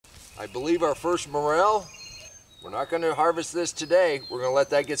I believe our first morel. We're not going to harvest this today. We're going to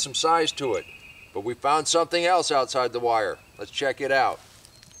let that get some size to it. But we found something else outside the wire. Let's check it out.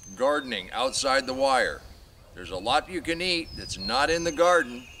 Gardening outside the wire. There's a lot you can eat that's not in the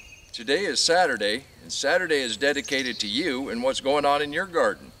garden. Today is Saturday, and Saturday is dedicated to you and what's going on in your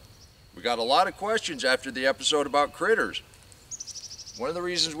garden. We got a lot of questions after the episode about critters. One of the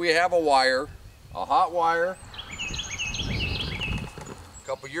reasons we have a wire, a hot wire.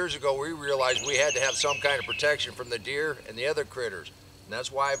 A couple years ago, we realized we had to have some kind of protection from the deer and the other critters. And that's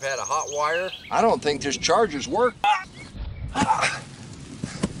why I've had a hot wire. I don't think this charger's work.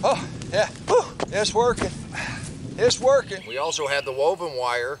 Oh, yeah, it's working. It's working. We also had the woven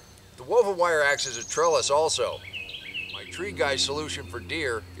wire. The woven wire acts as a trellis also. My Tree Guy solution for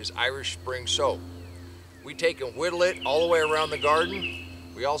deer is Irish Spring soap. We take and whittle it all the way around the garden.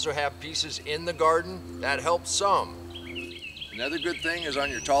 We also have pieces in the garden. That helps some. Another good thing is on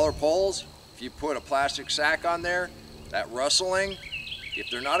your taller poles, if you put a plastic sack on there, that rustling,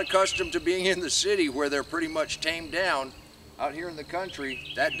 if they're not accustomed to being in the city where they're pretty much tamed down, out here in the country,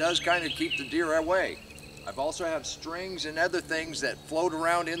 that does kind of keep the deer away. I've also have strings and other things that float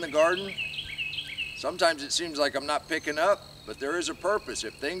around in the garden. Sometimes it seems like I'm not picking up, but there is a purpose.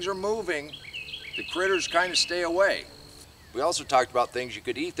 If things are moving, the critters kind of stay away. We also talked about things you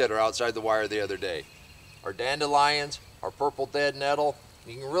could eat that are outside the wire the other day. Our dandelions, our purple dead nettle.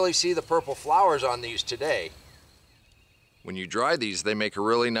 You can really see the purple flowers on these today. When you dry these, they make a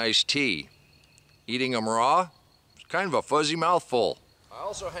really nice tea. Eating them raw, it's kind of a fuzzy mouthful. I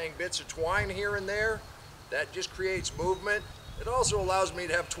also hang bits of twine here and there. That just creates movement. It also allows me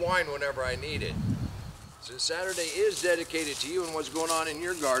to have twine whenever I need it. Since Saturday is dedicated to you and what's going on in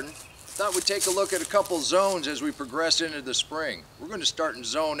your garden, I thought we'd take a look at a couple zones as we progress into the spring. We're going to start in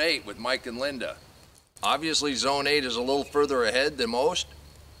Zone 8 with Mike and Linda. Obviously, Zone 8 is a little further ahead than most.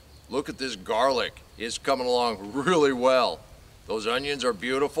 Look at this garlic. It's coming along really well. Those onions are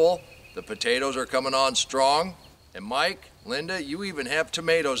beautiful. The potatoes are coming on strong. And Mike, Linda, you even have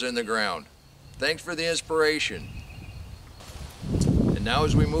tomatoes in the ground. Thanks for the inspiration. And now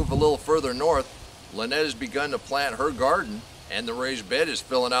as we move a little further north, Lynette has begun to plant her garden, and the raised bed is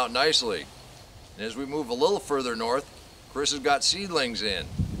filling out nicely. And as we move a little further north, Chris has got seedlings in.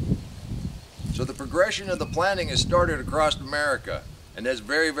 So the progression of the planting has started across America, and that's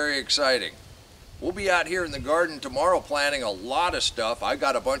very, very exciting. We'll be out here in the garden tomorrow planting a lot of stuff. I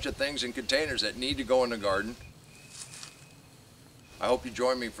got a bunch of things in containers that need to go in the garden. I hope you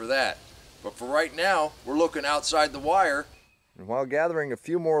join me for that. But for right now, we're looking outside the wire. And while gathering a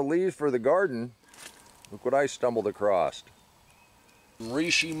few more leaves for the garden, look what I stumbled across.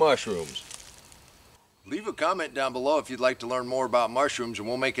 Reishi mushrooms. Leave a comment down below if you'd like to learn more about mushrooms, and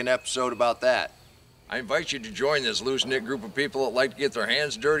we'll make an episode about that. I invite you to join this loose-knit group of people that like to get their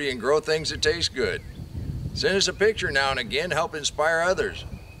hands dirty and grow things that taste good. Send us a picture now and again to help inspire others.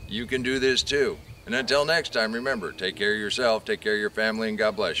 You can do this too. And until next time, remember, take care of yourself, take care of your family, and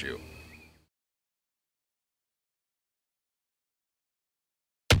God bless you.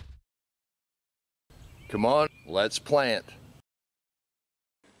 Come on, let's plant.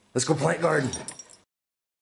 Let's go plant garden.